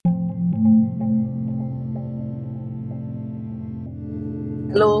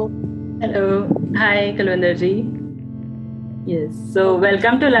Hello. Hello. Hi, Kulwinder ji. Yes. So,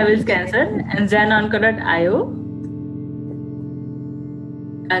 welcome to Love is Cancer and ZenOnco.io.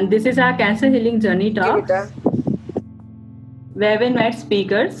 And this is our cancer healing journey Thank you, talks, beta. where we invite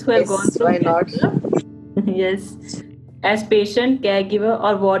speakers who have gone Yes, through why not? cancer. Yes. As patient, caregiver,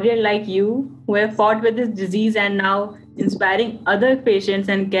 or warrior like you who have fought with this disease and now inspiring other patients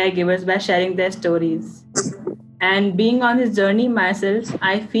and caregivers by sharing their stories. And being on this journey myself,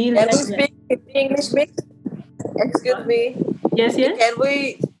 I feel Can we that. speak Hindi English mix? Excuse me. Yes, yes. Can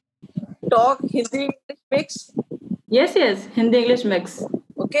we talk Hindi English mix? Yes. Hindi English mix.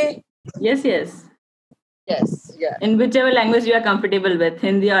 Okay. Yes. Yes. Yeah. In whichever language you are comfortable with,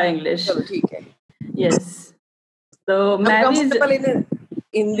 Hindi or English. चलो ठीक है. Yes. So, I'm मैं भी comfortable in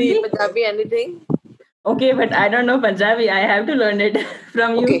Hindi, Hindi? Punjabi, anything. Okay, but I don't know Punjabi. I have to learn it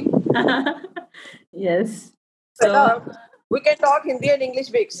from you. Okay. Yes. So we can talk Hindi and English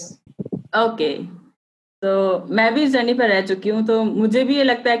mix. Okay तो मैं भी इस journey पर रह चुकी हूँ, तो मुझे भी ये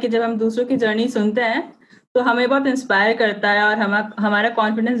लगता है कि जब हम दूसरों की जर्नी सुनते हैं तो हमें बहुत इंस्पायर करता है और हमारा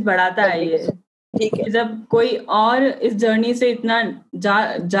कॉन्फिडेंस बढ़ाता है ये ठीक है. कि जब कोई और इस जर्नी से इतना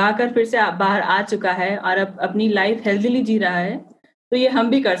जाकर फिर से बाहर आ चुका है और अब अपनी लाइफ हेल्दीली जी रहा है, तो ये हम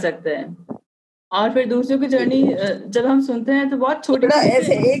भी कर सकते हैं. और फिर दूसरों की जर्नी जब हम सुनते हैं तो बहुत छोटी बेटा छोटी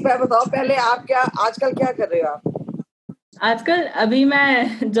ऐसे एक बात बताओ, पहले आप क्या आजकल क्या कर रहे हो आप? आजकल अभी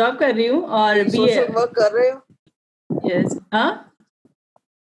मैं जॉब कर रही हूँ और भी सोशल वर्क कर रहे हो? Yes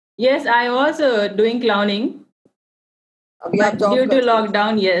yes I was doing clowning अभी आप but जॉब due to कर रहे हो?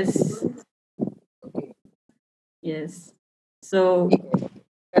 lockdown yes yes so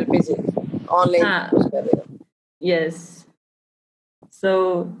घर पे से ऑनलाइन कर रहे हो? yes so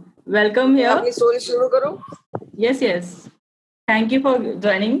welcome here. अपनी स्टोरी शुरू करो. Yes thank you for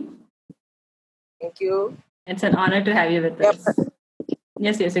joining. Thank you. It's an honor to have you with us.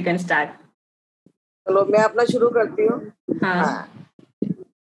 Yes you can start. चलो मैं अपना शुरू करती हूँ. हाँ.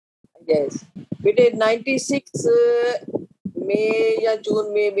 यस बेटे 96 में या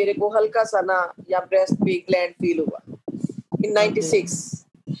जून में मेरे को हल्का सा ना या ब्रेस्ट पे ग्लैंड फील हुआ इन 96.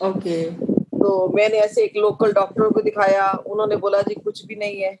 ओके तो मैंने ऐसे एक लोकल डॉक्टर को दिखाया. उन्होंने बोला जी कुछ भी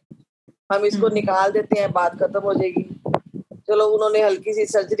नहीं है, हम इसको निकाल देते हैं, बात खत्म हो जाएगी. चलो उन्होंने हल्की सी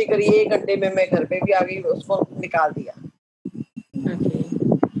सर्जरी करी, 1 घंटे में मैं घर पे भी आ गई, उसको निकाल दिया.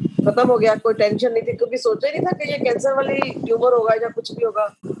 खत्म हो गया. कोई टेंशन नहीं थी, कभी सोचा ही नहीं था कि ये कैंसर वाली ट्यूमर होगा या कुछ भी होगा.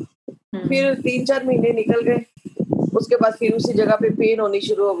 फिर 3-4 महीने निकल गए. उसके बाद फिर उसी जगह पे पेन होनी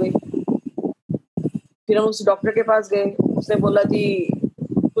शुरू हो गई. फिर हम उस डॉक्टर के पास गए. उसने बोला जी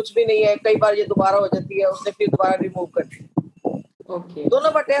कुछ भी नहीं है, कई बार ये दोबारा हो जाती है. उसने फिर दोबारा रिमूव कर दी. ओके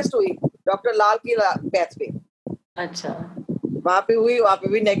 2 बार टेस्ट हुई डॉक्टर लाल की बैच पे. अच्छा वहां पे हुई, वहां पे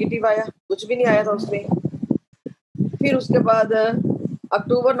भी नेगेटिव आया, कुछ भी नहीं आया था उसमें. फिर उसके बाद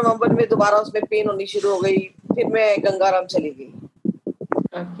अक्टूबर नवंबर में दोबारा उसमें पेन होनी शुरू हो गई. फिर मैं गंगाराम चली गई.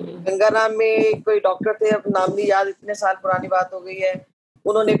 गंगाराम में कोई डॉक्टर थे, अब नाम नहीं याद, इतने साल पुरानी बात हो गई है.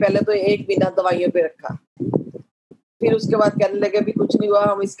 उन्होंने पहले तो 1 महीना दवाइयों पे रखा. फिर उसके बाद कहने लगे अभी कुछ नहीं हुआ,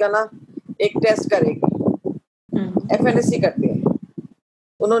 हम इसका ना एक टेस्ट करेंगे, FNSC करते हैं.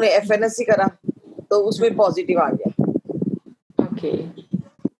 उन्होंने FNSC करा तो उसमें पॉजिटिव आ गया.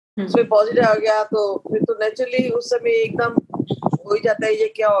 उसमें पॉजिटिव आ गया तो फिर तो नेचुरली उस समय एकदम हो ही जाता है ये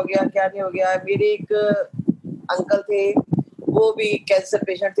क्या हो गया क्या नहीं हो गया. मेरे एक अंकल थे, वो भी कैंसर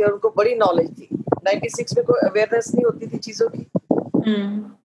पेशेंट थे और उनको बड़ी नॉलेज थी. 96 में कोई अवेयरनेस नहीं होती थी चीजों की.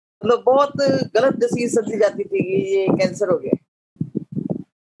 मतलब बहुत गलत डिसीज समझी जाती थी कि ये कैंसर हो गया.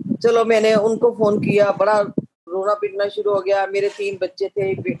 चलो मैंने उनको फोन किया, बड़ा रोना पीटना शुरू हो गया. मेरे 3 बच्चे थे.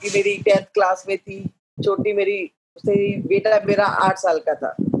 एक बेटी मेरी 10th क्लास में थी, छोटी मेरी बेटा मेरा 8 साल का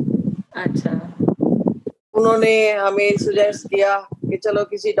था. अच्छा उन्होंने हमें सुजेस्ट किया कि चलो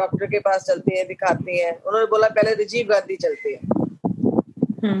किसी डॉक्टर के पास चलते हैं, दिखाते हैं. उन्होंने बोला पहले राजीव गांधी चलते हैं.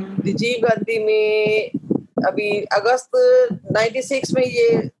 राजीव गांधी में अभी अगस्त 96 में ये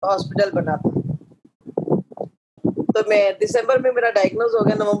हॉस्पिटल बना था. तो मैं दिसंबर में मेरा डायग्नोज हो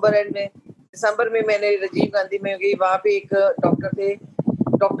गया, नवंबर एंड में. दिसंबर में मैंने राजीव गांधी में गई. वहां पे एक डॉक्टर थे,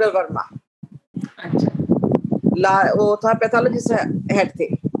 डॉक्टर वर्मा. वो था पैथोलॉजिस्ट हेड थे.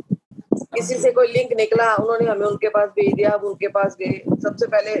 किसी से कोई लिंक निकला, उन्होंने हमें उनके पास भेज दिया. हम उनके पास गए. सबसे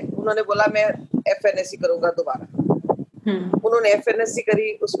पहले उन्होंने बोला मैं FNSC करूंगा दोबारा. उन्होंने FNSC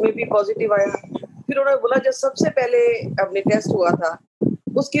करी, उसमें भी पॉजिटिव आया. फिर उन्होंने बोला जो सबसे पहले अपने टेस्ट हुआ था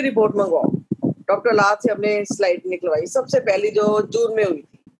उसकी रिपोर्ट मंगवाओ. डॉक्टर लाल से हमने स्लाइड निकलवाई, सबसे पहली जो जून में हुई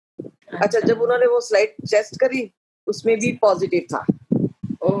थी. अच्छा जब उन्होंने वो स्लाइड टेस्ट करी उसमें भी पॉजिटिव था.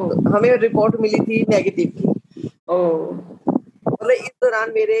 तो हमें रिपोर्ट मिली थी नेगेटिव की. मतलब इस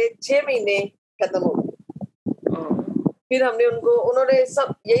दौरान मेरे 6 महीने खत्म हो गए. फिर हमने उन्होंने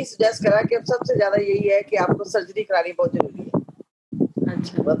सब यही सजेस्ट करा कि अब सबसे ज्यादा यही है कि आपको सर्जरी करानी बहुत जरूरी है।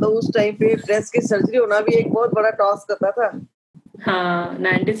 अच्छा। मतलब उस टाइम पे ब्रेस्ट की सर्जरी होना भी एक बहुत बड़ा टास्क होता था। हाँ,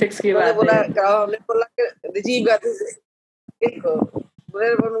 96 की उन्होंने बात है। हमने बोला कि राजीव गांधी से,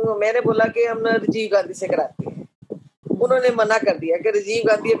 मैंने बोला कि हम राजीव गांधी से कराते हैं। उन्होंने मना कर दिया कि राजीव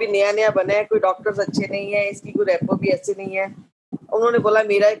गांधी अभी नया नया बना है, कोई डॉक्टर्स अच्छे नहीं है, इसकी कोई रेपो भी ऐसी नहीं है। उन्होंने बोला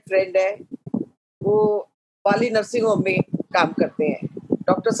मेरा एक फ्रेंड है, वो वाली नर्सिंग होम में काम करते हैं,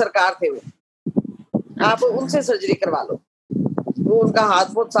 डॉक्टर सरकार थे वो, आप उनसे सर्जरी करवा लो, वो उनका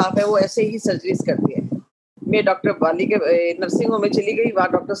हाथ बहुत साफ है, वो ऐसे ही सर्जरीज करते हैं। मैं डॉक्टर वाली के नर्सिंग होम में चली गई,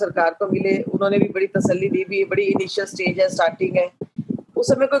 वहाँ डॉक्टर सरकार को मिले, उन्होंने भी बड़ी तसल्ली दी, भी बड़ी इनिशियल स्टेज है, स्टार्टिंग है। उस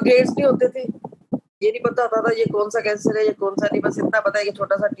समय कोई ग्रेड्स नहीं होते थे, ये नहीं पता होता था ये कौन सा कैंसर है, ये कौन सा नहीं, बस इतना पता है कि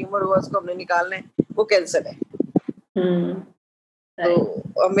छोटा सा ट्यूमर हुआ, उसको हमने निकालना है, वो कैंसर है।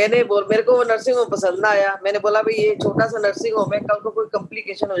 तो मेरे को वो नर्सिंग होम पसंद ना आया। मैंने बोला भाई ये छोटा सा नर्सिंग होम है, कल को कोई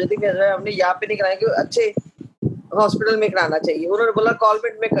कॉम्प्लिकेशन हो जाती है, हमने यहाँ पे नहीं कराया, कि अच्छे हॉस्पिटल में कराना चाहिए। उन्होंने बोला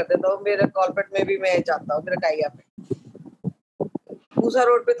कॉलपेट में कर देता हूँ, मेरे कॉलपेट में भी मैं जाता हूँ, मेरा टाई अप है। पूसा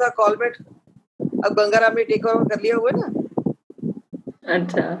रोड पे था कॉलपेट, अब गंगाराम में टेक ओवर कर लिया हुआ है ना।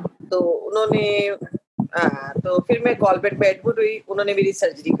 अच्छा। तो उन्होंने तो फिर मैं कॉलपेट पे एडमिट हुई, उन्होंने मेरी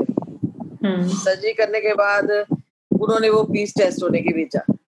सर्जरी करी। सर्जरी करने के बाद उन्होंने वो पीस टेस्ट होने की भेजा।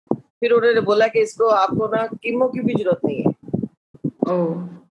 फिर उन्होंने बोला कि इसको आपको ना कीमो की भी जरूरत नहीं है।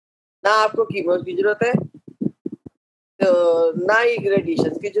 ना आपको कीमो की जरूरत है, तो ना ही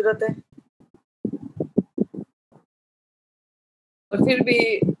रेडिएशन की जरूरत है। और फिर भी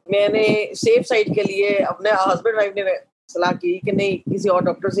मैंने सेफ साइड के लिए अपने हस्बैंड वाइफ ने सलाह की कि नहीं, किसी और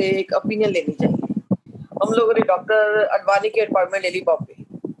डॉक्टर से एक ओपिनियन लेनी चाहिए। हम लोगों ने डॉक्टर अडवाणी की अपॉइंटमेंट ले ली बॉम्बे,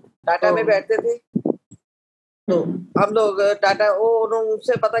 टाटा में बैठते थे। तो हम लोग टाटा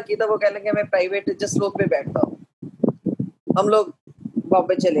उनसे पता किया था, वो कहने लगे मैं प्राइवेट जसलोक में बैठता हूँ। हम लोग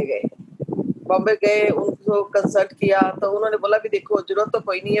बॉम्बे चले गए, बॉम्बे गए, उनको कंसल्ट किया, तो उन्होंने बोला भी देखो जरूरत तो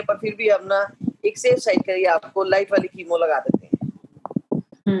कोई नहीं है, पर फिर भी हम ना एक सेफ साइड करिए, आपको लाइट वाली कीमो लगा देते हैं।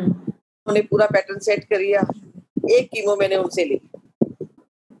 उन्होंने पूरा पैटर्न सेट करिया, एक कीमो मैंने उनसे ली,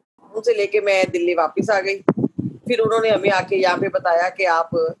 उनसे लेके मैं दिल्ली वापस आ गई। फिर उन्होंने हमें आके यहाँ पे बताया कि आप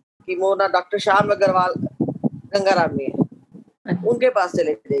कीमो ना डॉक्टर श्याम अग्रवाल गंगाराम में है, उनके पास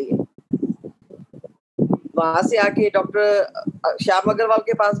चले जाइए। वहां से आके डॉक्टर श्याम अग्रवाल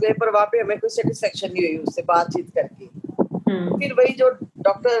के पास गए, पर वहां पे हमें कोई सेटिस्फेक्शन नहीं हुई उससे बातचीत करके। फिर वही जो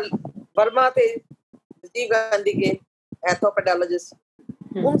डॉक्टर वर्मा थे राजीव गांधी के एथोपेडोलॉजिस्ट,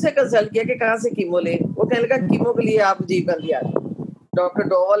 उनसे कंसल्ट किया कि कहाँ से कीमो ले। वो कहने लगा कीमो के लिए आप राजीव गांधी आ जाओ, डॉक्टर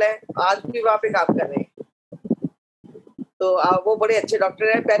डोवल है, आज भी वहाँ पे काम कर रहे हैं। तो वो बड़े अच्छे डॉक्टर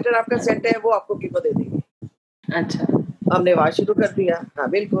है, पैटर्न आपका सेट है, वो आपको कीमो दे देंगे। अच्छा, हमने वहां शुरू कर दिया। हाँ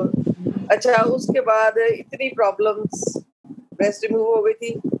बिल्कुल। अच्छा, उसके बाद इतनी प्रॉब्लम्स, ब्रेस्ट रिमूव हो गई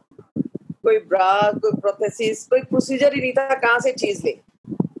थी, कोई ब्रा, कोई प्रोथेसिस, कोई प्रोसीजर ही नहीं था, कहाँ से चीज ले।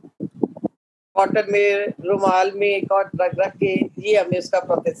 कॉटन में, रुमाल में एक और रख के ये हमने उसका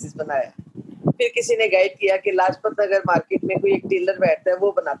प्रोथेसिस बनाया। फिर किसी ने गाइड किया कि लाजपत नगर मार्केट में कोई एक टेलर बैठता है,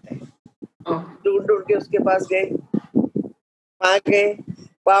 वो बनाते हैं। ढूंढ ढूंढ के उसके पास गए, वहां गए,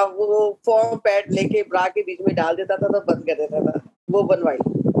 वो फॉर्म पैड लेके ब्रा के बीच में डाल देता था तो बंद कर देता था, वो बनवाई।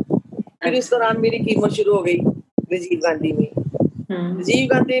 फिर इस दौरान मेरी कीमो शुरू हो गई राजीव गांधी में। राजीव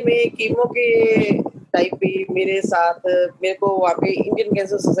गांधी में कीमो के टाइप पे मेरे साथ मेरे को वहाँ पे इंडियन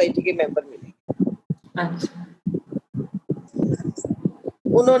कैंसर सोसाइटी के मेंबर मिले। अच्छा,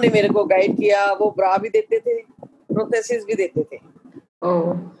 उन्होंने मेरे को गाइड किया, वो ब्रा भी देते थे, प्रोथेसिस भी देते थे।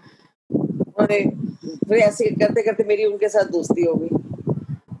 उन्होंने फिर ऐसे करते करते मेरी उनके साथ दोस्ती हो गई।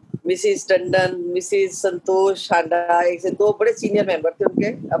 मिसिस टंडन, मिसिस संतोष हांडा, एक से दो बड़े सीनियर मेंबर थे उनके,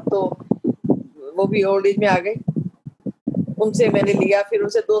 अब तो वो भी ओल्ड एज में आ गए। उनसे मैंने लिया, फिर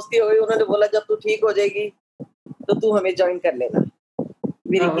उनसे दोस्ती हो गई। उन्होंने बोला जब तू ठीक हो जाएगी तो तू हमें ज्वाइन कर लेना।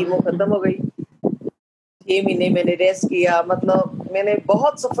 मेरी कीमो खत्म हो गई, 6 महीने मैंने रेस्ट किया। मतलब मैंने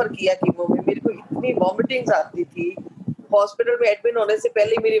बहुत सफर किया कीमो में, मेरे को इतनी वॉमिटिंग्स आती थी, हॉस्पिटल में एडमिट होने से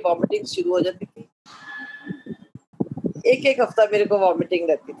पहले मेरी वॉमिटिंग शुरू हो जाती थी, एक हफ्ता मेरे को वॉमिटिंग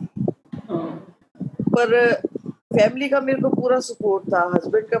रहती थी। पर फैमिली का मेरे को पूरा सपोर्ट था,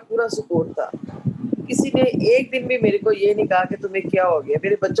 हस्बैंड का पूरा सपोर्ट था। किसी ने एक दिन भी मेरे को ये नहीं कहा कि तुम्हें क्या हो गया।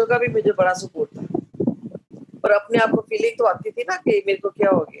 मेरे बच्चों का भी मुझे बड़ा सपोर्ट था, पर अपने आप को फीलिंग तो आती थी ना कि मेरे को क्या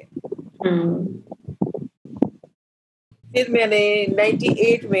हो गया। फिर मैंने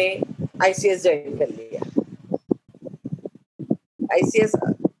 98 में आईसीएस ज्वाइन कर लिया। आईसीएस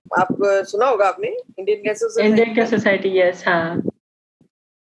आप सुना होगा आपने, इंडियन कैंसर सोसाइटी। यस, हाँ।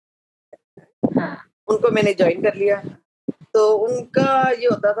 उनको मैंने ज्वाइन कर लिया। तो उनका ये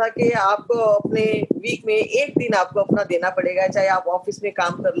होता था कि आपको अपने वीक में एक दिन आपको अपना देना पड़ेगा, चाहे आप ऑफिस में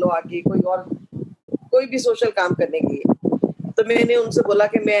काम कर लो आके कोई भी सोशल काम करने के लिए। तो मैंने उनसे बोला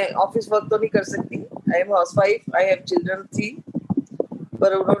कि मैं ऑफिस वर्क तो नहीं कर सकती, I am housewife, I have children थी।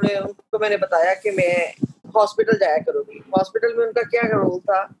 पर उनको मैंने बताया कि मैं हॉस्पिटल जाया करूंगी। हॉस्पिटल में उनका क्या रोल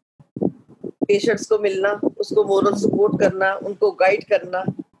था, पेशेंट्स को मिलना, उसको मोरल सपोर्ट करना, उनको गाइड करना।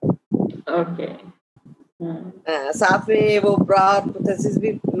 ओके। साथ में वो ब्रा प्रोथेसिस भी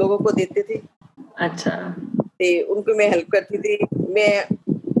लोगों को देते थे। अच्छा। उनको मैं हेल्प करती थी। मैं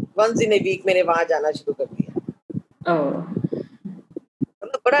वंस इन ए वीक मैंने वहां जाना शुरू कर दिया।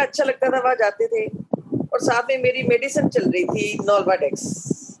 मतलब बड़ा अच्छा लगता था, वहां जाते थे। और साथ में मेरी मेडिसिन चल रही थी नॉल्वाडेक्स,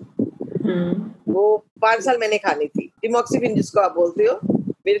 वो 5 साल मैंने खानी थी, डिमॉक्सिफिन जिसको आप बोलते हो।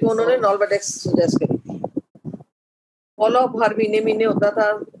 मेरे को उन्होंने नॉल्वाडेक्स सजेस्ट करी थी। फॉलो अप हर महीने होता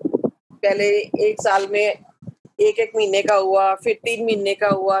था। पहले 1 साल में एक महीने का हुआ, फिर 3 महीने का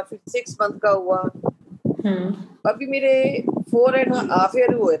हुआ, फिर 6 मंथ का हुआ। अभी मेरे 4.5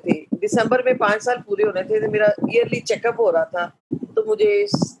 ईयर हुए थे। दिसंबर में 5 साल पूरे होने थे, तो मेरा ईयरली चेकअप हो रहा था। तो मुझे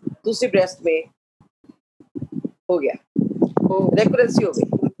दूसरी ब्रेस्ट में हो गया, रेकुरेंसी हो गई।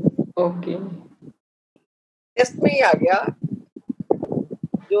 ओके। टेस्ट में ही आ गया,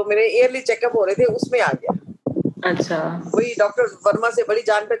 जो मेरे ईयरली चेकअप हो रहे थे उसमें आ गया। अच्छा। वही डॉक्टर वर्मा से बड़ी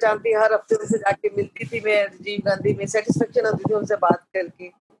जान पहचान थी, हर हफ्ते उनसे जाके मिलती थी मैं राजीव गांधी में, सेटिस्फेक्शन होती थी उनसे बात करके।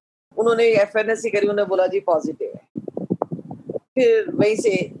 उन्होंने एफएनएससी करी, उन्होंने बोला जी पॉजिटिव है। फिर वहीं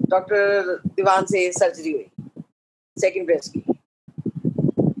से डॉक्टर दीवान से सर्जरी हुई, सेकंड ब्रेस्ट की।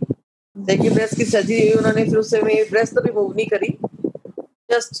 सेकंड ब्रेस्ट की सर्जरी हुई उन्होंने। फिर उससे मैं ब्रेस्ट तो रिमूव नहीं करी,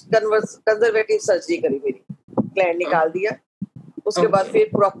 जस्ट कंजर्वेटिव सर्जरी करी, मेरी ग्लैंड निकाल दिया। उसके बाद फिर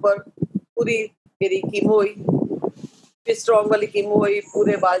प्रॉपर पूरी मेरी कीमो हुई, फिर स्ट्रॉन्ग वाली कीमो हुई,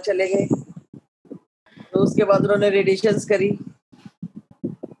 पूरे बाल चले गए। तो उसके बाद उन्होंने रेडिएशंस करी,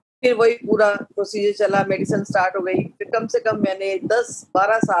 फिर वही पूरा प्रोसीजर चला, मेडिसिन स्टार्ट हो गई। फिर कम से कम मैंने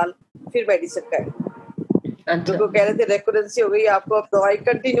 10-12 साल फिर मेडिसिन खाई। अच्छा। तो कह रहे थे रेकुरेंसी हो गई, आपको अब दवाई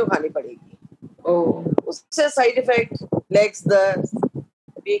कंटिन्यू खानी पड़ेगी। उससे साइड इफेक्ट, लेग्स दर्द,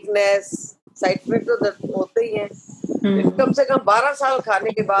 वीकनेस, साइड इफेक्ट तो दर्द होते ही हैं। फिर कम से कम 12 साल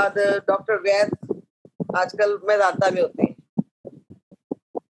खाने के बाद डॉक्टर वैद आजकल मेदांता में होते हैं,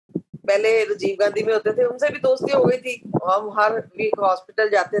 पहले राजीव गांधी में होते थे, उनसे भी दोस्ती हो गई थी। हम हर वीक हॉस्पिटल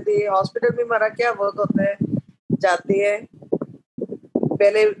जाते थे। हॉस्पिटल में हमारा क्या वर्क होता है, जाते हैं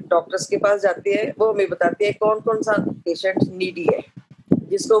पहले डॉक्टर्स के पास जाते हैं, वो हमें बताते हैं कौन कौन सा पेशेंट नीडी है,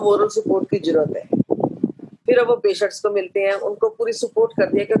 जिसको मोरल सपोर्ट की जरूरत है। फिर अब वो पेशेंट्स को मिलते हैं, उनको पूरी सपोर्ट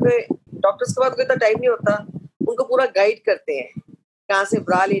करते हैं, क्योंकि डॉक्टर्स के पास कोई इतना टाइम नहीं होता। उनको पूरा गाइड करते हैं, कहाँ से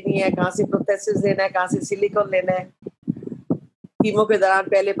ब्रा लेनी है, कहाँ से प्रोथेसिस लेना है, कहाँ से सिलिकॉन लेना है, कीमो के दौरान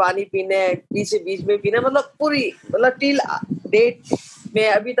पहले पानी पीना है, बीच में पीना, मतलब पूरी, मतलब टिल डेट मैं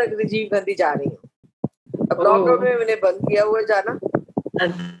अभी तक राजीव गांधी जा रही हूँ। अब लॉकडाउन में मैंने बंद किया हुआ है जाना,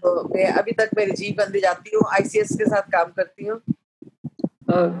 तो मैं अभी तक मैं राजीव गांधी जाती हूँ, आईसीएस के साथ काम करती हूँ।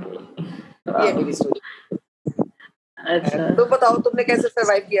 ये मेरी स्टोरी। अच्छा। तो बताओ तुमने कैसे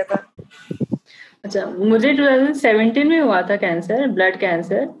सरवाइव किया था? अच्छा, मुझे 2017 में हुआ था कैंसर, ब्लड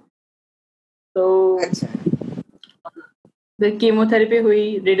कैंसर। तो अच्छा, कीमोथेरेपी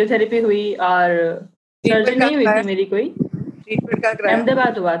हुई, रेडियोथेरेपी हुई, और सर्जरी नहीं हुई थी मेरी कोई। ट्रीटमेंट कहाँ कराया?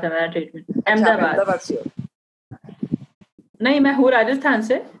 अहमदाबाद हुआ था मेरा ट्रीटमेंट। अच्छा, अहमदाबाद से हो? नहीं, मैं हूँ राजस्थान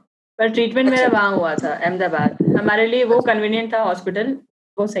से, पर ट्रीटमेंट मेरा वहाँ हुआ था अहमदाबाद। हमारे लिए वो कन्वीनियंट था हॉस्पिटल,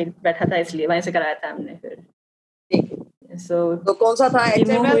 वो सही बैठा था, इसलिए वहीं से कराया था हमने। फिर ठीक है। सो तो कौन सा था, कीमो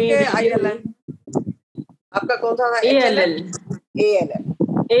एचएमएल हुई, के रेडियो हुई। आईएलएल? आपका कौन सा था, ALL। A L L?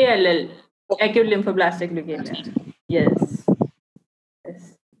 ALL, acute lymphoblastic leukaemia. Yes.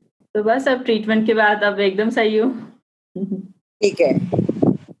 तो बस अब ट्रीटमेंट के बाद अब एकदम सही हूँ। ठीक है।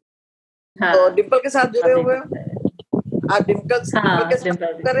 हाँ, तो डिम्पल के साथ जुड़े हुए हो आप? डिम्पल के साथ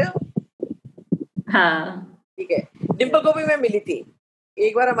डिम्पल। कर रहे हो? हाँ। ठीक है। डिम्पल को भी मैं मिली थी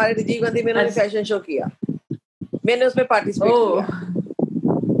एक बार, हमारे राजीव गांधी में उन्होंने फैशन शो किया, मैंने उसमें पार्टिसिपेट किया।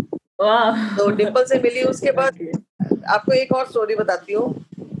 तो डिम्पल से मिली। उसके बाद आपको एक और स्टोरी बताती हूँ।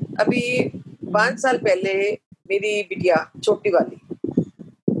 अभी 5 साल पहले मेरी बिटिया छोटी वाली,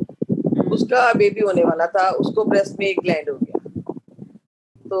 उसका बेबी होने वाला था, उसको ब्रेस्ट में एक ग्लैंड हो गया।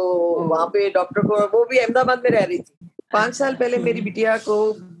 तो वहां पे डॉक्टर को, वो भी अहमदाबाद में रह रही थी, 5 साल पहले मेरी बिटिया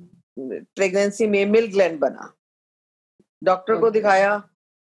को प्रेगनेंसी में मिल्क ग्लैंड बना। डॉक्टर को दिखाया,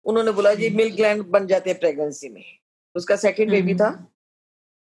 उन्होंने बोला जी मिल्क ग्लैंड बन जाते हैं प्रेगनेंसी में। उसका सेकंड बेबी था,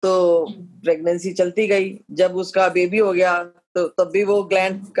 तो प्रेगनेंसी चलती गई। जब उसका बेबी हो गया तो तब भी वो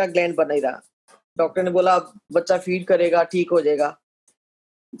ग्लैंड बना ही रहा। डॉक्टर ने बोला बच्चा फीड करेगा, ठीक हो जाएगा।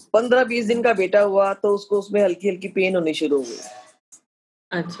 15-20 दिन का बेटा हुआ तो उसको उसमें हल्की हल्की पेन होनी शुरू हो गई।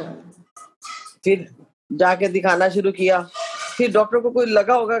 अच्छा। फिर जाके दिखाना शुरू किया, फिर डॉक्टर को कोई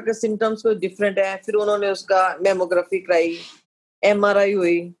लगा होगा कि सिम्टम्स कोई डिफरेंट है, फिर उन्होंने उसका मेमोग्राफी कराई, MRI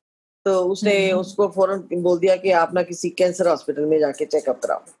हुई, तो उसने उसको फौरन बोल दिया कि आप ना किसी कैंसर हॉस्पिटल में जाके चेकअप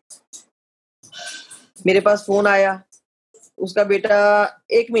कराओ। मेरे पास फोन आया, उसका बेटा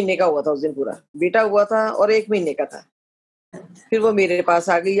 1 महीने का हुआ था, उस दिन पूरा बेटा हुआ था और 1 महीने का था। फिर वो मेरे पास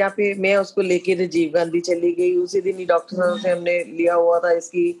आ गई, यहाँ पे मैं उसको लेके राजीव गांधी चली गई। उसी दिन ही डॉक्टर साहब से हमने लिया हुआ था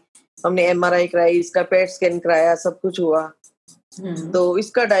इसकी, हमने MRI कराई, इसका पेट स्कैन कराया, सब कुछ हुआ। तो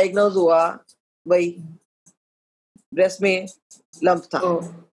इसका डायग्नोज हुआ वही ब्रेस्ट में लंप था।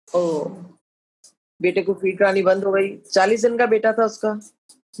 ओ बेटे को फीड करानी बंद हो गई। 40 दिन का बेटा था उसका।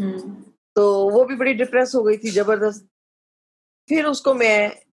 तो वो भी बड़ी डिप्रेस हो गई थी जबरदस्त। फिर उसको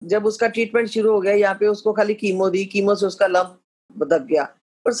मैं, जब उसका ट्रीटमेंट शुरू हो गया, यहाँ पे उसको खाली कीमो दी, कीमो से उसका लंप दब गया।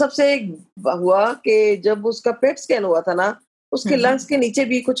 और सबसे एक हुआ कि जब उसका पेट स्कैन हुआ था ना, उसके लंग्स के नीचे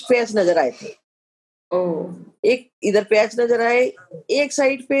भी कुछ पैच नजर आए थे। एक इधर पैच नजर आए, एक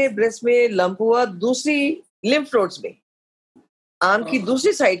साइड पे ब्रेस्ट में लंप हुआ, दूसरी लिम्फ नोड्स में, आर्म की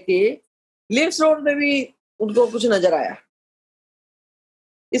दूसरी साइड के लिम्फ नोड में भी उनको कुछ नजर आया।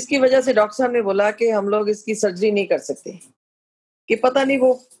 इसकी वजह से डॉक्टर साहब ने बोला कि हम लोग इसकी सर्जरी नहीं कर सकते, कि पता नहीं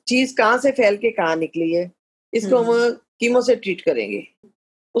वो चीज कहाँ से फैल के कहाँ निकली है, इसको हम कीमो से ट्रीट करेंगे।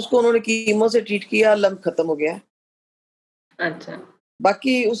 उसको उन्होंने कीमो से ट्रीट किया, लंप खत्म हो गया। अच्छा।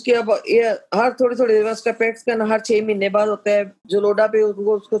 बाकी उसके अब ये हर थोड़ी थोड़ी देर में उसका पेट स्कैन हर 6 महीने बाद होता है। जो लोडा पे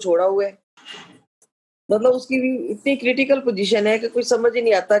उसको छोड़ा हुआ है, मतलब उसकी भी इतनी क्रिटिकल पोजीशन है कि कुछ समझ ही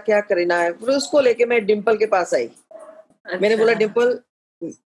नहीं आता क्या करना है। फिर उसको लेके मैं डिम्पल के पास आई। मैंने बोला, डिम्पल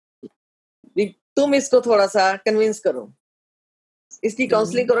तुम इसको थोड़ा सा कन्विंस करो, इसकी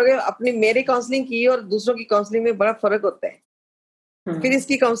काउंसलिंग करोगे। अपनी मेरी काउंसलिंग की और दूसरों की काउंसलिंग में बड़ा फर्क होता है। फिर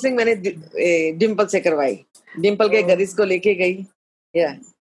इसकी काउंसलिंग मैंने डिम्पल से करवाई, डिम्पल के घर इसको लेके गई। या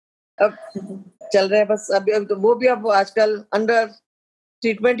अब चल रहा है बस। अब तो वो भी अब आजकल अंडर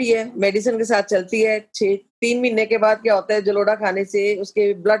ट्रीटमेंट ही है, मेडिसिन के साथ चलती है। 3 महीने के बाद क्या होता है, जलोड़ा खाने से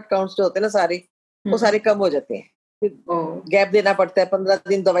उसके ब्लड काउंट्स जो होते हैं ना सारे, वो सारे कम हो जाते हैं। फिर गैप देना पड़ता है, 15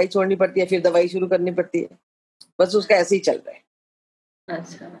 दिन दवाई छोड़नी पड़ती है, फिर दवाई शुरू करनी पड़ती है। बस उसका ऐसे ही चल रहा है।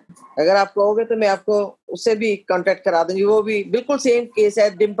 अच्छा। अगर आप कहोगे तो मैं आपको उससे भी कांटेक्ट करा दूंगी। वो भी बिल्कुल सेम केस है,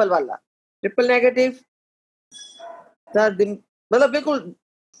 डिम्पल वाला, ट्रिपल नेगेटिव था। मतलब बिल्कुल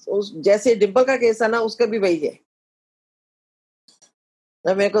जैसे डिम्पल का केस है ना, उसका भी वही है।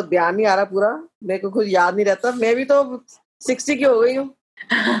 मेरे को ध्यान नहीं आ रहा पूरा, मेरे को कुछ याद नहीं रहता। मैं भी तो 60 की हो गई हूँ।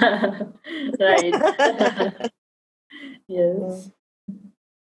 राइट। यस।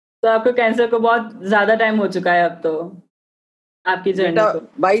 तो आपको कैंसर को बहुत ज्यादा टाइम हो चुका है अब तो, आपकी जर्नी को?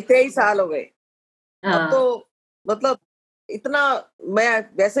 22-23 साल हो गए। अब तो मतलब इतना मैं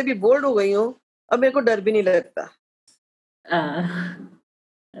वैसे भी बोल्ड हो गई हूँ, अब मेरे को डर भी नहीं लगता।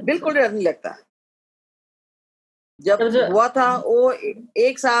 बिल्कुल डर नहीं लगता। जब हुआ था वो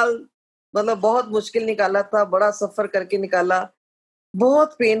 1 साल मतलब बहुत मुश्किल निकाला था, बड़ा सफर करके निकाला,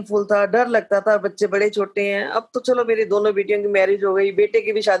 बहुत पेनफुल था, डर लगता था। बच्चे बड़े छोटे हैं। अब तो चलो मेरी दोनों बेटियों की मैरिज हो गई, बेटे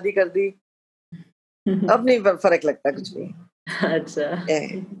की भी शादी कर दी, अब नहीं फर्क लगता कुछ भी। अच्छा।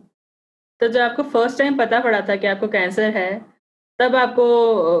 तो जब आपको फर्स्ट टाइम पता पड़ा था कि आपको कैंसर है, तब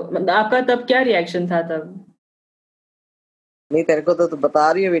आपका तब क्या रिएक्शन था तब? नहीं, तेरे को तो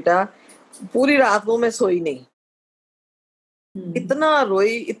बता रही हूँ बेटा, पूरी रात वो मैं सोई नहीं। इतना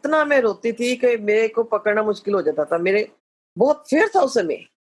रोई, इतना मैं रोती थी कि मेरे को पकड़ना मुश्किल हो जाता था। मेरे बहुत फेयर था उस समय।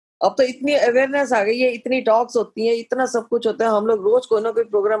 अब तो इतनी अवेयरनेस आ गई है, इतनी टॉक्स होती हैं, इतना सब कुछ होता है, हम लोग रोज कोई ना कोई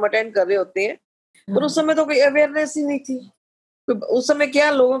प्रोग्राम अटेंड कर रहे होते हैं। पर उस समय तो कोई अवेयरनेस ही नहीं थी। उस समय क्या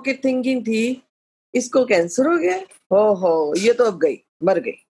लोगों की थिंकिंग थी, इसको कैंसर हो गया, हो ये तो अब गई, मर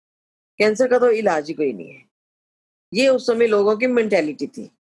गई, कैंसर का तो इलाज ही कोई नहीं है। ये उस समय लोगों की मेंटेलिटी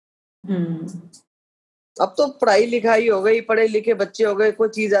थी। अब तो पढ़ाई लिखाई हो गई, पढ़े लिखे बच्चे हो गए, कोई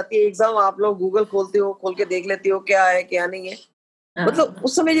चीज आती है एग्जाम, आप लोग गूगल खोलते हो, खोल के देख लेते हो क्या है क्या नहीं है। मतलब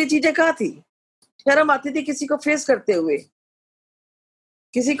उस समय ये चीजें कहाँ थी। शर्म आती थी किसी को फेस करते हुए,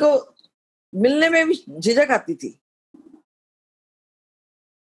 किसी को मिलने में भी झिझक आती थी।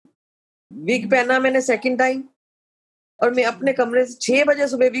 विग पहना मैंने सेकंड टाइम, और मैं अपने कमरे से 6 बजे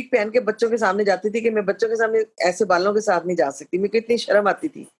सुबह विग पहन के बच्चों के सामने जाती थी कि मैं बच्चों के सामने ऐसे बालों के साथ नहीं जा सकती। मेरे को इतनी शर्म आती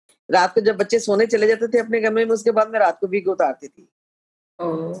थी। रात को जब बच्चे सोने चले जाते थे अपने कमरे में, उसके बाद मैं रात को विग उतारती थी।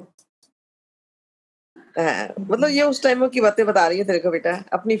 मतलब ये उस टाइम की बातें बता रही हूँ तेरे को बेटा,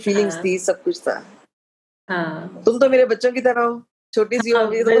 अपनी फीलिंग्स थी, सब कुछ था। तुम तो मेरे बच्चों की तरह हो, छोटी सी हो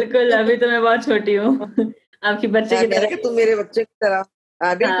अभी तो। बिल्कुल, अभी तो मैं बहुत छोटी हूँ। आपकी बच्चे की मैंने तरह। कहा तुम मेरे बच्चे की तरह।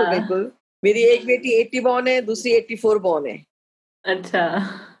 हाँ बिल्कुल बिल्कुल। मेरी एक बेटी 80 बॉर्न है, दूसरी 84 बॉर्न है। अच्छा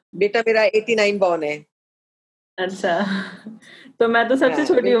बेटा मेरा 89 बॉर्न है। अच्छा, तो मैं तो सबसे हाँ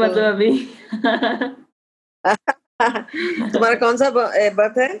छोटी हूँ बिल्कुल। मतलब अभी। तुम्हारा कौन सा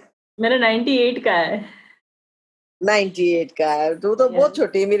बर्थ है? मेरा 98 का है। 98 का है, तो बहुत यस।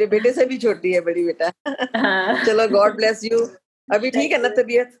 छोटी है, मेरे बेटे से भी छोटी है बड़ी बेटा। हाँ। चलो गॉड ब्लेस यू। अभी ठीक थैंक है ना यू।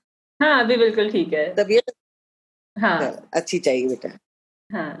 तबीयत? हाँ अभी बिल्कुल ठीक है। तबीयत हाँ अच्छी चाहिए बेटा।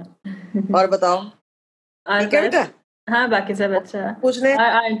 हाँ। और बताओ, और ठीक है बस। बेटा? हाँ बाकी सब और अच्छा। पूछने और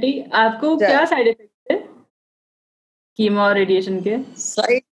आंटी, आपको क्या साइड इफेक्ट थे कीमो और रेडिएशन के?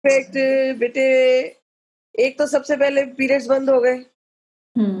 साइड इफेक्ट बेटे, एक तो सबसे पहले पीरियड्स बंद हो गए।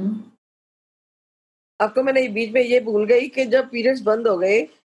 हम्म। आपको मैंने बीच में ये भूल गई कि जब पीरियड्स बंद हो गए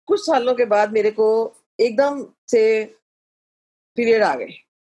कुछ सालों के बाद मेरे को एकदम से पीरियड आ गए,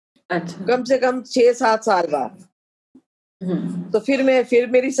 अच्छा। कम से कम 6-7 साल बाद। हम्म। तो फिर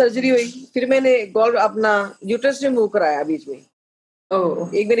मेरी सर्जरी हुई, फिर मैंने गॉल अपना यूट्रस रिमूव कराया बीच में,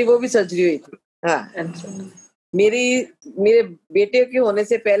 ओह। एक मेरी वो भी सर्जरी हुई थी। हाँ, अच्छा मेरी मेरे बेटे के होने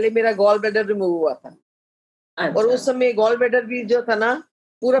से पहले मेरा गॉल ब्लैडर रिमूव हुआ था, और अच्छा। उस समय गॉल ब्लैडर भी जो था ना,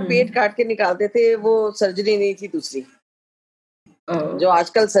 पूरा पेट हम्म। काट के निकालते थे, वो सर्जरी नहीं थी दूसरी ओह। जो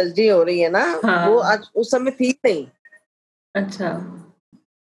आजकल सर्जरी हो रही है ना, वो हाँ। आज उस समय थी नहीं। अच्छा।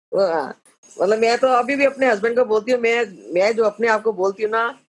 हाँ, मतलब मैं तो अभी भी अपने हस्बैंड को बोलती हूँ, मैं जो अपने आप को बोलती हूँ ना,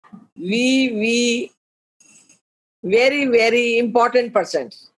 V very very important person,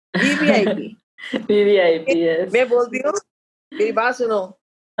 VVIP. VVIP yes. मैं बोलती हूँ, मेरी बात सुनो,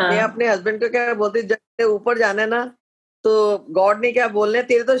 मैं हाँ। अपने हस्बैंड को क्या बोलती हूँ, जब तेरे ऊपर जाना है ना, तो गॉड ने क्या बोलना है,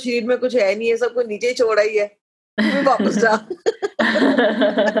 तेरे तो शरीर में कुछ है नहीं है, सब कुछ नीचे ही छोड़ा ही है, वापस जा।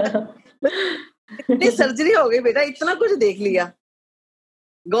 इतनी सर्जरी हो गई बेटा, इतना कुछ देख लिया,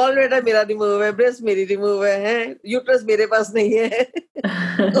 गॉल ब्लैडर मेरा रिमूव है, ब्रेस्ट मेरी रिमूव है, यूट्रस मेरे पास नहीं है,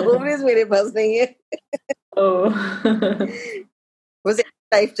 ओवरीज मेरे पास नहीं है। ओह। बस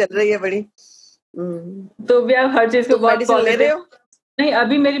लाइफ चल रही है बड़ी। तो भी आप हर चीज को तुम बहुत मेडिसिन ले रहे पॉजिटिव। हो? नहीं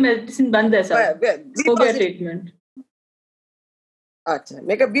अभी मेरी मेडिसिन बंद है, सब बी हो गया पॉजिटिव। ट्रीटमेंट। अच्छा,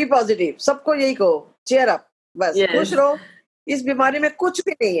 मैं कहा बी पॉजिटिव, सबको यही कहो, चेयर अप, बस खुश यस। रहो, इस बीमारी में कुछ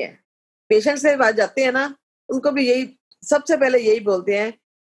भी नहीं है। पेशेंट से बात जाते हैं ना, उनको भी यही, सबसे पहले यही बोलते हैं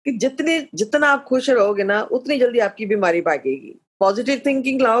कि जितना आप खुश रहोगे ना, उतनी जल्दी आपकी बीमारी भागेगी। पॉजिटिव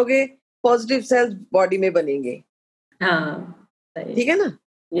थिंकिंग लाओगे, पॉजिटिव सेल्स बॉडी में बनेंगे। हाँ सही। ठीक है ना?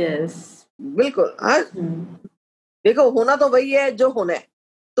 यस। बिल्कुल। हाँ, देखो होना तो वही है जो होना है,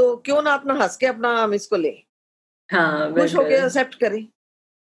 तो क्यों ना अपना हंस के अपना हम इसको लें, हाँ खुश होके बिल्कुल। एक्सेप्ट करें।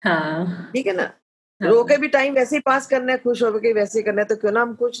 हाँ ठीक है ना? रो के हाँ। भी टाइम वैसे ही पास करना है, खुश होके भी वैसे ही करना है, तो क्यों ना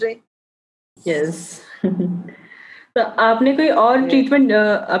हम खुश रहें। यस। तो आपने कोई और ट्रीटमेंट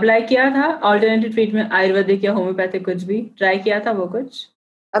अप्लाई किया था, ऑल्टरनेटिव ट्रीटमेंट, आयुर्वेदिक या होम्योपैथिक, कुछ भी ट्राई किया था वो कुछ?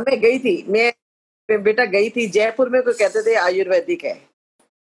 अब मैं गई थी, मैं बेटा गई थी जयपुर में, कोई कहते थे आयुर्वेदिक है,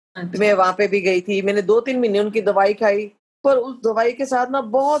 तो अच्छा। मैं वहां पे भी गई थी, मैंने 2-3 महीने उनकी दवाई खाई, पर उस दवाई के साथ ना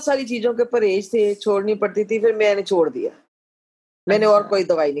बहुत सारी चीजों के परहेज थे, छोड़नी पड़ती थी, फिर मैंने छोड़ दिया, मैंने और अच्छा। कोई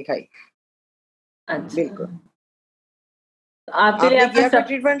दवाई नहीं खाई। अच्छा। बिल्कुल। तो आपके लिए आपने आपका किया कोई सब।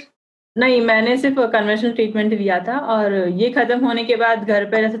 ट्रीटमेंट? नहीं मैंने सिर्फ कन्वेंशनल ट्रीटमेंट लिया था, और ये खत्म होने के बाद घर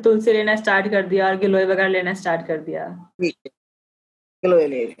पे जैसे तुलसी लेना स्टार्ट कर दिया और गिलोय वगैरह लेना स्टार्ट कर दिया। ठीक है, चलो ये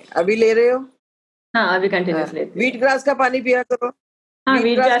ले रहे हैं। अभी ले रहे हो? हाँ अभी हाँ, कंटिन्यूस लेती व्हीट हूँ। ग्रास का पानी पिया करो, हाँ व्हीट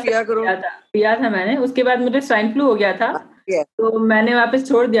वीट ग्रास ग्रास का पिया करो। पिया था मैंने, उसके बाद मुझे स्वाइन फ्लू हो गया था, हाँ, पिया। तो मैंने वापस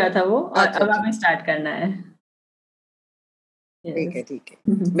छोड़ दिया था वो, और अच्छा अब अच्छा, हमें स्टार्ट करना है। ठीक है यस। ठीक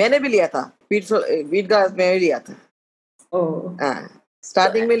है। मैंने भी लिया था व्हीट ग्रास, में भी लिया था। ओह। हाँ, तो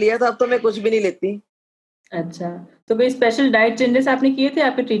स्टार्टिंग में लिया था, अब तो मैं कुछ भी नहीं लेती। अच्छा, तो कोई स्पेशल डाइट चेंजेस आपने किए थे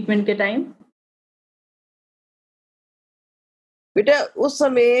आपके ट्रीटमेंट के टाइम? बेटा उस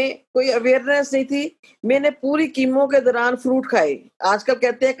समय कोई अवेयरनेस नहीं थी, मैंने पूरी कीमो के दौरान फ्रूट खाए। आजकल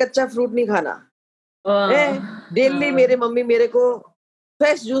कहते हैं कच्चा फ्रूट नहीं खाना है, डेली मेरे हाँ। मम्मी मेरे को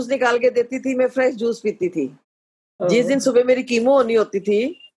फ्रेश जूस निकाल के देती थी, मैं फ्रेश जूस पीती थी। जिस ओह। दिन सुबह मेरी कीमो होनी होती थी,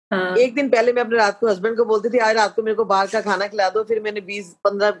 एक हाँ। दिन पहले मैं अपने रात को हस्बैंड को बोलती थी, आज रात को मेरे को बाहर का खाना खिला दो, फिर मैंने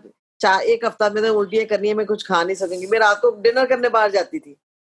 20-15 एक हफ्ता में तो उल्टियां करनी है, मैं कुछ खा नहीं सकूंगी, मैं रात को डिनर करने बाहर जाती थी।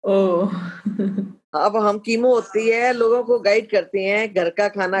 ओह। अब हम कीमो होती है, लोगों को गाइड करते हैं, घर का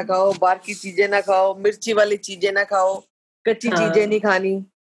खाना खाओ, बाहर की चीजें ना खाओ, मिर्ची वाली चीजें ना खाओ, कच्ची चीजें नहीं हाँ खानी,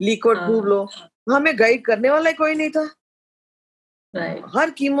 लिक्विड फूड हाँ। लो। हमें गाइड करने वाला ही कोई नहीं था। राइट। हर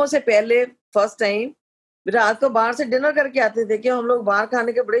कीमो से पहले फर्स्ट टाइम रात को बाहर से डिनर करके आते थे, कि हम लोग बाहर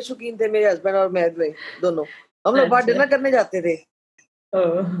खाने के बड़े शौकीन थे, मेरे हस्बैंड और मैं दोनों, हम लोग बाहर अच्छा। डिनर करने जाते थे।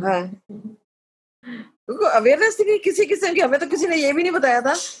 ओह। हाँ, क्योंकि अवेयरनेस थी नहीं किसी किस्म की, हमें तो किसी ने ये भी नहीं बताया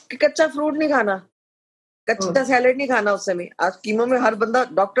था कि कच्चा फ्रूट नहीं खाना, कच्चा ओह। सैलेड नहीं खाना उस समय। आज कीमो में हर बंदा,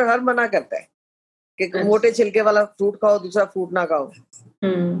 डॉक्टर हर मना करता है कि मोटे छिलके वाला फ्रूट खाओ, दूसरा फ्रूट ना खाओ।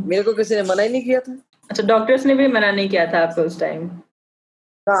 मेरे को किसी ने मना ही नहीं किया था। अच्छा, डॉक्टर्स ने भी मना नहीं किया था आपको उस टाइम?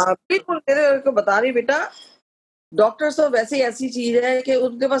 हाँ बिल्कुल, मेरे को बता रही बेटा, डॉक्टर्स तो वैसे ही ऐसी चीज है कि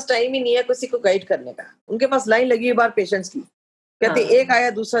उनके पास टाइम ही नहीं है किसी को गाइड करने का। उनके पास लाइन लगी है बाहर पेशेंट्स की, कहते हाँ। एक आया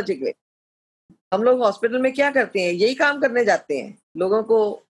दूसरा चिकवे। हम लोग हॉस्पिटल में क्या करते हैं, यही काम करने जाते हैं, लोगों को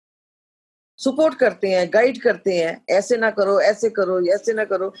सपोर्ट करते हैं, गाइड करते हैं, ऐसे ना करो, ऐसे करो, ऐसे ना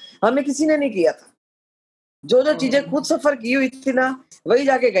करो। हमें किसी ने नहीं किया था। जो जो चीजें खुद सफर की हुई थी ना, वही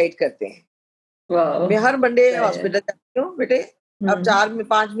जाके गाइड करते हैं। वाह, मैं हर मंडे सही है। हॉस्पिटल जाती हूँ बेटे। अब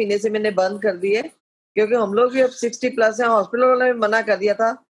 4-5 महीने से मैंने बंद कर दी है, क्योंकि हम लोग भी अब 60+ हैं। हॉस्पिटल वालों ने मना कर दिया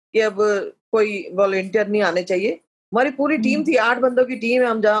था कि अब कोई वॉलंटियर नहीं आने चाहिए। हमारी पूरी टीम थी, 8 बंदों की टीम है।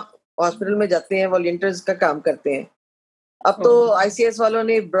 हम जहाँ हॉस्पिटल में जाते हैं वॉलंटियर्स का काम करते हैं। अब तो ICS वालों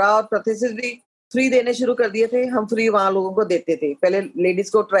ने ब्रा और प्रोथेसिस भी फ्री देने शुरू कर दिए थे। हम फ्री वहां लोगों को देते थे। पहले लेडीज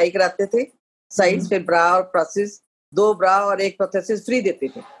को ट्राई कराते थे साइड्स, फिर ब्रा और प्रोथेसिस, 2 ब्रा और 1 प्रोथेसिस फ्री देते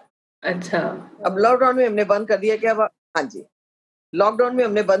थे। अच्छा। अब लॉकडाउन में हमने बंद कर दिया कि अब, हाँ जी, लॉकडाउन में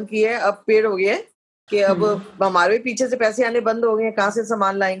हमने बंद किया है। अब पेड़ हो गया है कि अब हमारे भी पीछे से पैसे आने बंद हो गए हैं, कहाँ से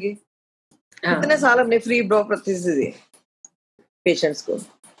सामान लाएंगे। कितने साल हमने फ्री ब्रो प्रोथेसिस दिए पेशेंट्स को।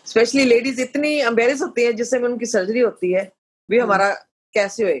 स्पेशली लेडीज इतनी एम्बेरस होती है जिससे उनकी सर्जरी होती है, भी हमारा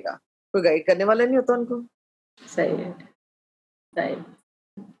कैसे होएगा, कोई गाइड करने वाला नहीं होता उनको। सही है, सही।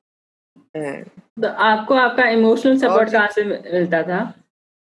 हाँ। तो आपको आपका इमोशनल और सपोर्ट जी, कहाँ से मिलता था?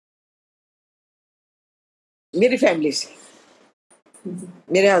 मेरी फैमिली से,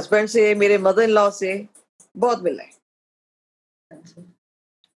 मेरे हस्बैंड से, मेरे मदर इन लॉ से बहुत मिला है। अच्छा।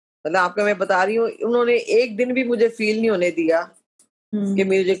 मतलब आपको मैं बता रही हूँ, उन्होंने एक दिन भी मुझे फील नहीं होने दिया कि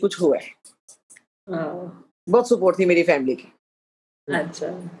मुझे कुछ हुआ है। बहुत सपोर्ट थी मेरी फैमिली की। अच्छा,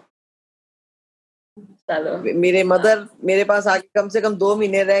 चलो। मेरे मदर मेरे पास आके कम से कम 2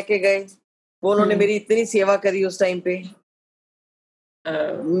 महीने रह के गए। वो उन्होंने मेरी इतनी सेवा करी उस टाइम पे।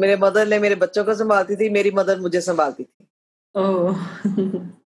 मेरे मदर ने मेरे बच्चों को संभालती थी, मेरी मदर मुझे संभालती थी। ओह।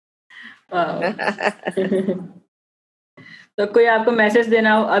 तो कोई आपको मैसेज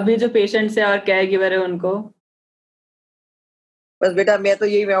देना हो अभी जो पेशेंट्स है और केयर गिवर है उनको? बस बेटा मैं तो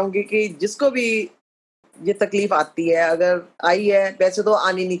यही कहूंगी कि जिसको भी ये तकलीफ आती है, अगर आई है, वैसे तो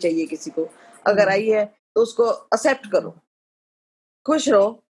आनी नहीं चाहिए किसी को, अगर आई है तो उसको एक्सेप्ट करो, खुश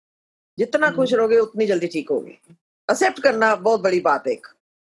रहो। जितना खुश रहोगे उतनी जल्दी ठीक होगे। एक्सेप्ट करना बहुत बड़ी बात है।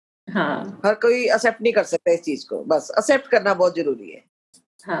 हाँ, हर कोई एक्सेप्ट नहीं कर सकता इस चीज को, बस एक्सेप्ट करना बहुत जरूरी है।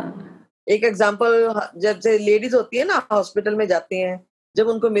 हाँ। एक एग्जांपल, जब से लेडीज होती है ना, हॉस्पिटल में जाती हैं, जब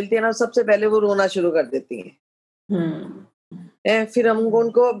उनको मिलती है ना, सबसे पहले वो रोना शुरू कर देती हैं। फिर हम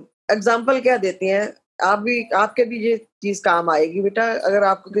उनको एग्जांपल क्या देती हैं, आप भी, आपके भी ये चीज काम आएगी बेटा, अगर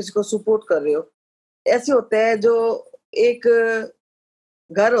आपको किसी को सपोर्ट कर रहे हो। ऐसे होते हैं जो एक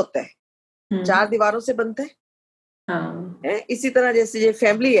घर होता है, 4 दीवारों से बनता है। इसी तरह जैसे ये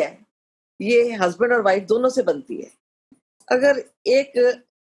फैमिली है, ये हस्बैंड और वाइफ दोनों से बनती है। अगर एक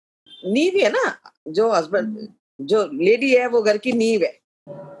नींव है ना, जो हस्बैंड, जो लेडी है वो घर की नींव है,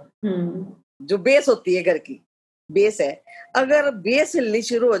 जो बेस होती है, घर की बेस है। अगर बेस हिलनी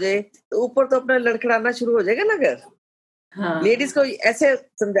शुरू हो जाए तो ऊपर तो अपना लड़खड़ाना शुरू हो जाएगा ना घर। लेडीज को ऐसे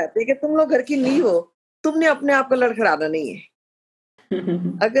समझाते हैं कि तुम लोग घर की नींव हो, तुमने अपने आप को लड़खड़ाना नहीं है।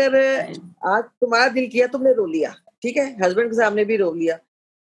 अगर आज तुम्हारा दिल किया, तुमने रो लिया, ठीक है, हस्बैंड के सामने भी रो लिया,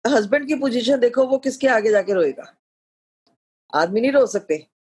 हस्बैंड की पोजीशन देखो, वो किसके आगे जाके रोएगा? आदमी नहीं रो सकते।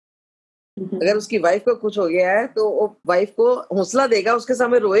 अगर उसकी वाइफ को कुछ हो गया है तो वो वाइफ को हौसला देगा, उसके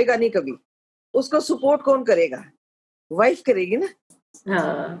सामने रोएगा नहीं कभी। उसको सपोर्ट कौन करेगा? वाइफ करेगी ना।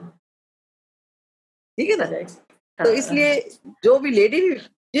 ठीक है ना। तो इसलिए जो भी लेडी,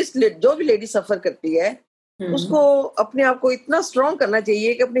 जो भी लेडी सफर करती है, उसको अपने आप को इतना स्ट्रॉन्ग करना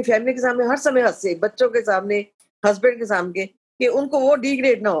चाहिए कि अपनी फैमिली के सामने हर समय हंसे, बच्चों के सामने, हस्बैंड के सामने, कि उनको वो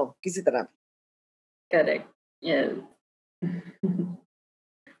डिग्रेड ना हो किसी तरह। Correct, yes.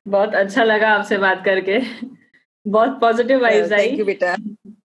 बहुत अच्छा लगा आपसे बात करके। बहुत पॉजिटिव वाइब्स आई। थैंक यू बेटा।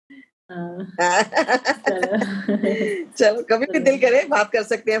 चलो। चलो, कभी भी दिल करे बात कर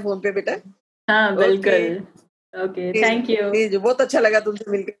सकते हैं फोन पे बेटा। हाँ बिल्कुल। Okay, thank you. बहुत अच्छा लगा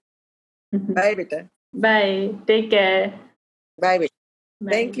तुमसे मिलकर। बाय बेटा। Bye, take care. बाय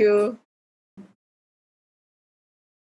बेटा, थैंक यू।